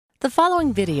The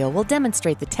following video will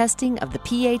demonstrate the testing of the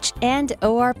pH and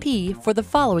ORP for the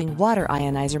following water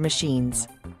ionizer machines: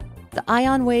 the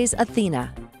Ionizer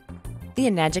Athena, the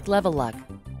Enagic Level Lug,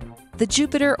 the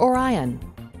Jupiter Orion,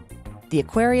 the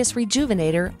Aquarius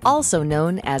Rejuvenator, also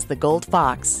known as the Gold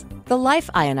Fox, the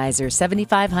Life Ionizer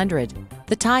 7500,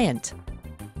 the Tyant.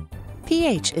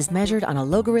 pH is measured on a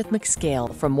logarithmic scale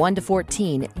from 1 to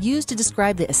 14 used to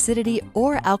describe the acidity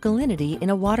or alkalinity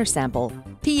in a water sample.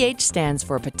 pH stands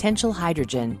for potential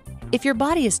hydrogen. If your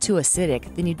body is too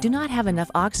acidic, then you do not have enough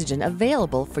oxygen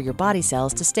available for your body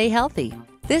cells to stay healthy.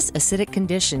 This acidic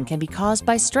condition can be caused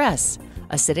by stress,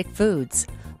 acidic foods,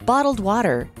 bottled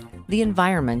water, the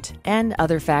environment, and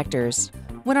other factors.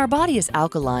 When our body is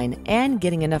alkaline and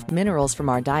getting enough minerals from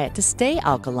our diet to stay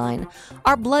alkaline,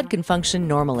 our blood can function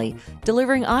normally,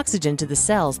 delivering oxygen to the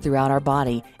cells throughout our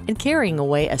body and carrying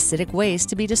away acidic waste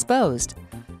to be disposed.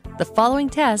 The following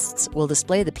tests will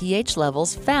display the pH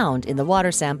levels found in the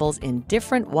water samples in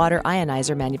different water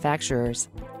ionizer manufacturers.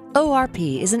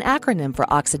 ORP is an acronym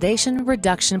for Oxidation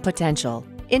Reduction Potential.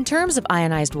 In terms of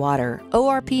ionized water,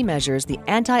 ORP measures the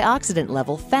antioxidant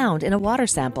level found in a water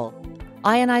sample.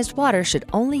 Ionized water should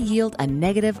only yield a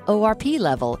negative ORP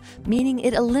level, meaning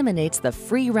it eliminates the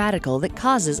free radical that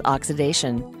causes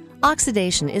oxidation.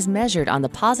 Oxidation is measured on the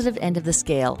positive end of the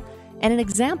scale, and an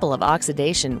example of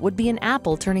oxidation would be an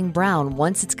apple turning brown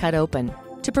once it's cut open.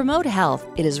 To promote health,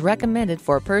 it is recommended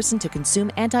for a person to consume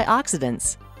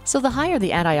antioxidants. So the higher the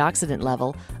antioxidant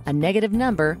level, a negative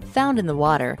number, found in the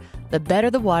water, the better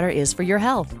the water is for your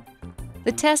health.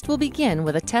 The test will begin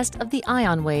with a test of the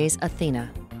Ionizer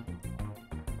Athena.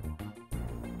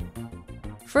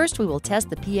 First, we will test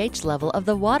the pH level of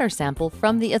the water sample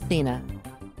from the Athena.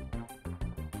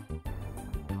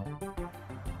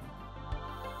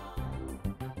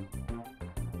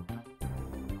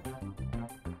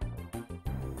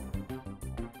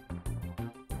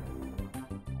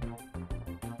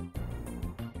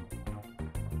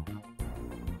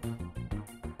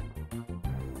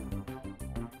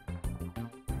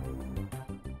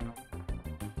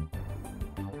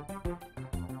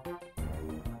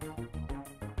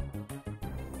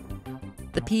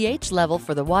 The pH level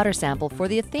for the water sample for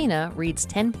the Athena reads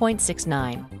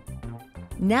 10.69.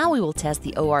 Now we will test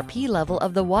the ORP level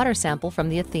of the water sample from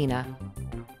the Athena.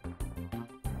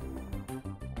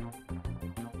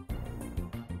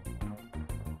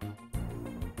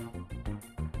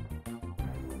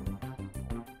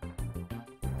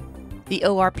 The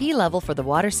ORP level for the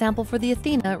water sample for the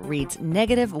Athena reads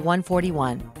negative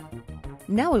 141.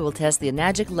 Now we will test the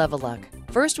Enagic Level Lug.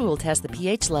 First, we will test the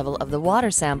pH level of the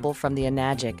water sample from the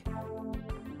Enagic.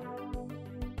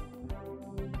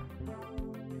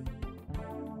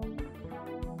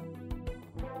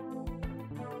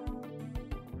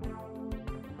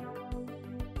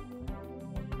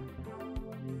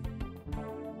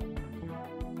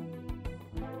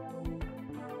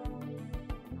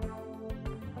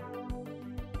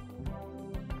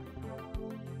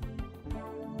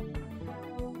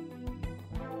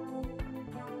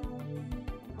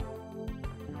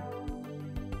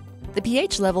 The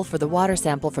pH level for the water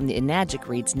sample from the Enagic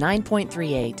reads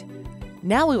 9.38.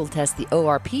 Now we will test the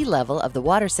ORP level of the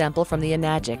water sample from the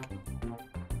Enagic.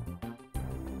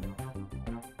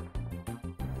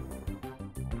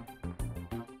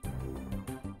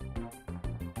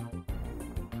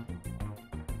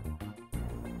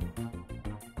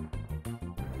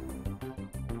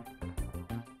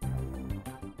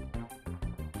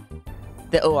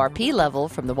 The ORP level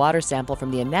from the water sample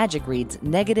from the Enagic reads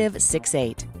negative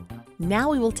 6.8.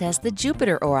 Now we will test the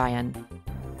Jupiter Orion.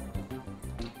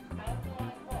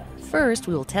 First,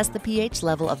 we will test the pH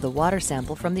level of the water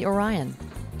sample from the Orion.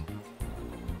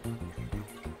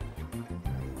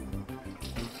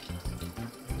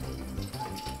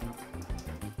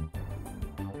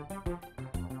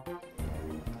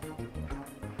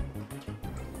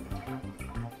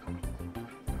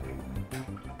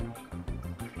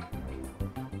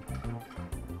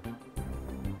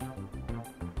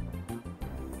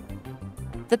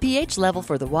 The pH level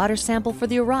for the water sample for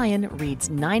the Orion reads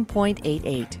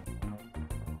 9.88.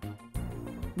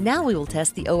 Now we will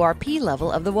test the ORP level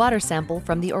of the water sample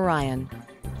from the Orion.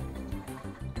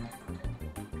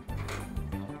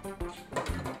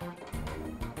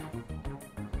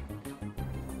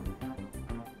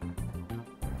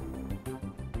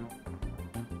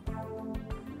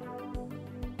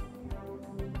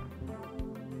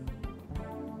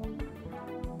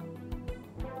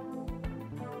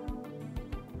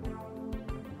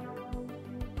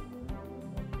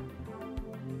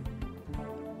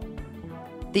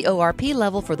 The ORP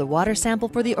level for the water sample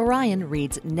for the Orion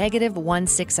reads negative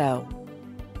 160.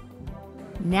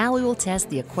 Now we will test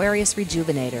the Aquarius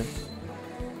Rejuvenator.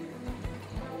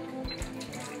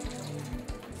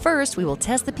 First, we will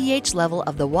test the pH level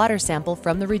of the water sample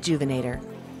from the Rejuvenator.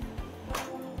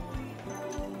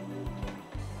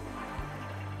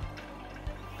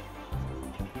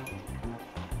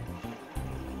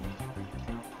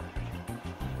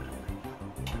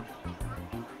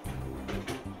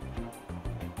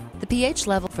 The pH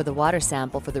level for the water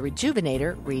sample for the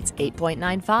Rejuvenator reads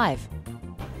 8.95.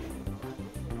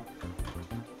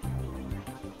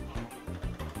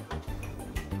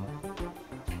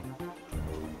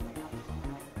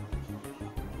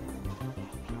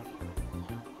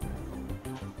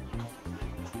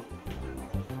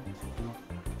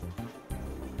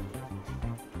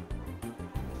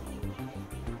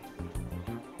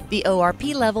 The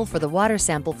ORP level for the water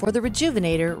sample for the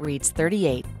Rejuvenator reads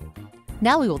 38.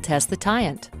 Now we will test the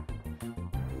Tyant.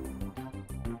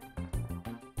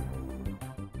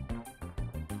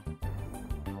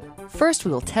 First,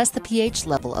 we will test the pH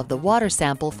level of the water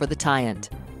sample for the Tyant.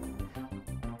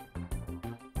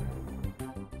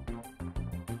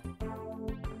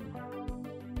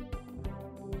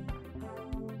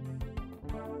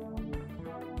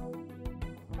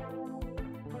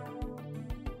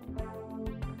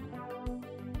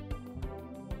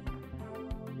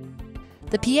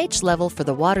 The pH level for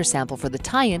the water sample for the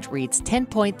Tyant reads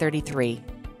 10.33.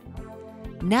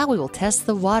 Now we will test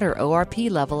the water ORP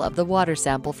level of the water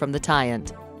sample from the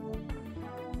Tyant.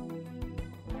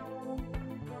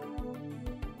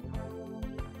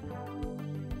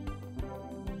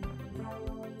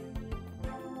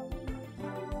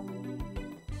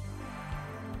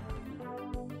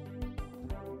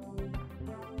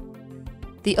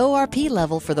 The ORP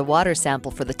level for the water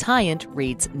sample for the Tyant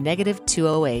reads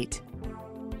 -208.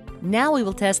 Now we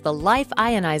will test the Life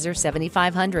Ionizer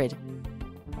 7500.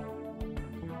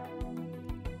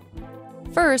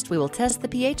 First, we will test the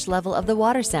pH level of the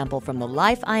water sample from the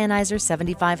Life Ionizer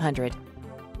 7500.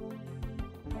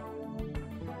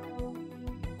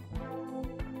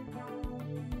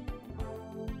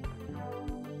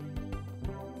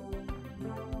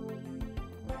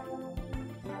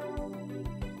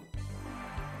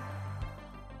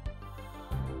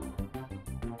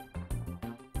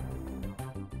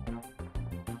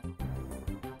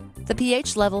 The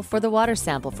pH level for the water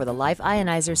sample for the Life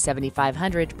Ionizer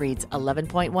 7500 reads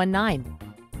 11.19.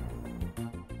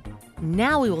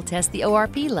 Now we will test the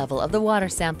ORP level of the water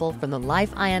sample from the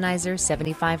Life Ionizer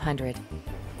 7500.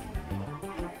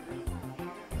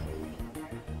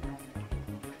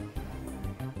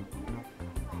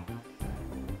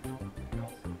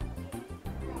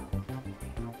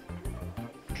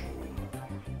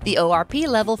 The ORP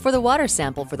level for the water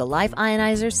sample for the Life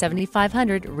Ionizer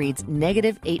 7500 reads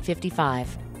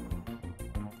 -855.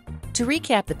 To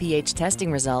recap the pH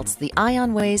testing results, the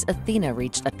IonWays Athena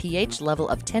reached a pH level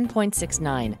of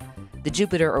 10.69. The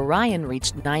Jupiter Orion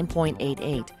reached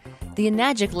 9.88. The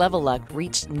Enagic Level-Luck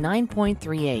reached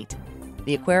 9.38.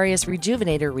 The Aquarius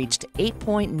Rejuvenator reached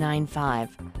 8.95.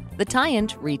 The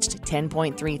Tyant reached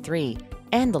 10.33.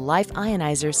 And the Life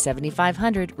Ionizer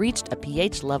 7500 reached a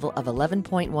pH level of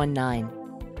 11.19.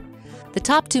 The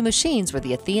top two machines were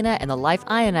the Athena and the Life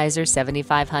Ionizer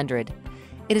 7500.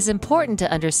 It is important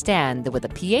to understand that with a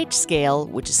pH scale,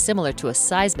 which is similar to a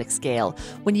seismic scale,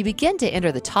 when you begin to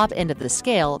enter the top end of the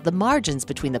scale, the margins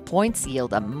between the points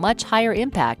yield a much higher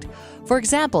impact. For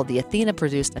example, the Athena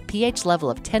produced a pH level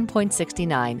of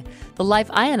 10.69. The Life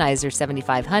Ionizer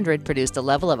 7500 produced a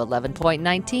level of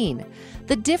 11.19.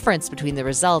 The difference between the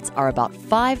results are about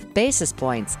 5 basis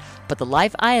points, but the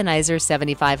Life Ionizer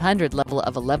 7500 level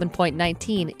of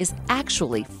 11.19 is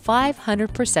actually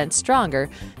 500% stronger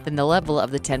than the level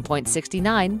of the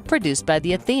 10.69 produced by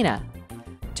the Athena.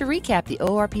 To recap the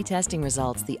ORP testing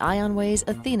results, the IonWays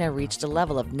Athena reached a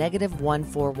level of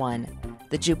 -141.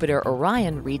 The Jupiter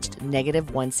Orion reached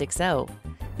 -160.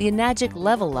 The Enagic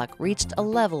Level-Luck reached a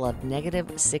level of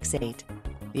 -68.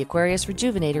 The Aquarius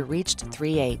Rejuvenator reached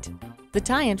 38. The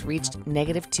Tyant reached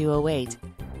 -208.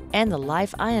 And the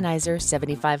Life Ionizer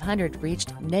 7500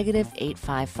 reached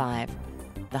 -855.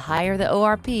 The higher the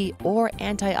ORP or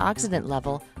antioxidant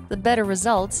level, the better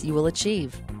results you will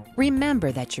achieve.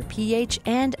 Remember that your pH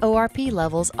and ORP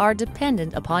levels are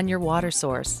dependent upon your water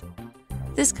source.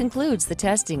 This concludes the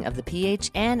testing of the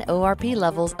pH and ORP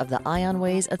levels of the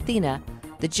IonWays Athena,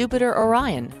 the Jupiter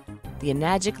Orion, the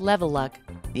Enagic Level-Luck,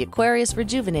 the Aquarius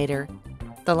Rejuvenator,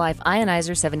 the Life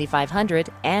Ionizer 7500,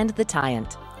 and the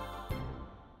Tyant.